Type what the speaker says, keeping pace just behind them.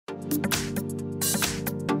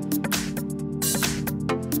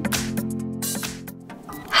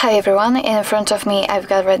Hi everyone, in front of me I've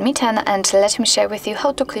got Redmi 10 and let me share with you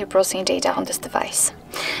how to clear browsing data on this device.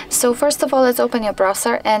 So first of all, let's open your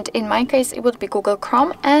browser, and in my case it would be Google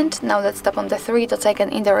Chrome, and now let's tap on the three dots icon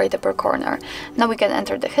in the right upper corner. Now we can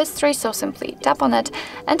enter the history, so simply tap on it,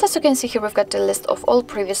 and as you can see here we've got the list of all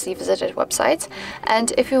previously visited websites,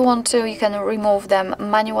 and if you want to you can remove them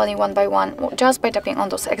manually one by one just by tapping on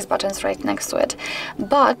those X buttons right next to it.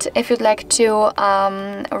 But if you'd like to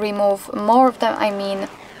remove more of them, I mean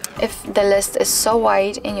if the list is so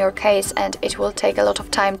wide in your case and it will take a lot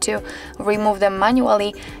of time to remove them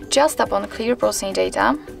manually, just tap on clear browsing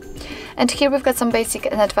data. And here we've got some basic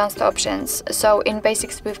and advanced options. So in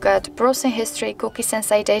basics we've got browsing history, cookies and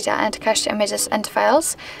site data, and cached images and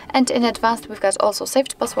files. And in advanced we've got also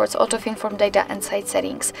saved passwords, autofill from data, and site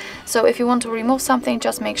settings. So if you want to remove something,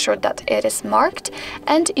 just make sure that it is marked,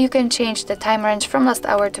 and you can change the time range from last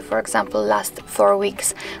hour to, for example, last 4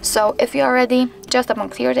 weeks. So if you are ready, just tap on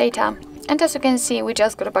clear data. And as you can see, we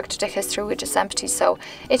just got back to the history, which is empty, so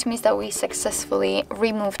it means that we successfully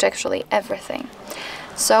removed actually everything.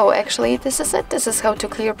 So actually this is it. This is how to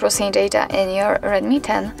clear browsing data in your Redmi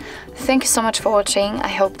 10. Thank you so much for watching. I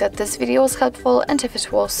hope that this video was helpful, and if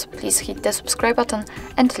it was, please hit the subscribe button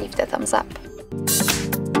and leave the thumbs up.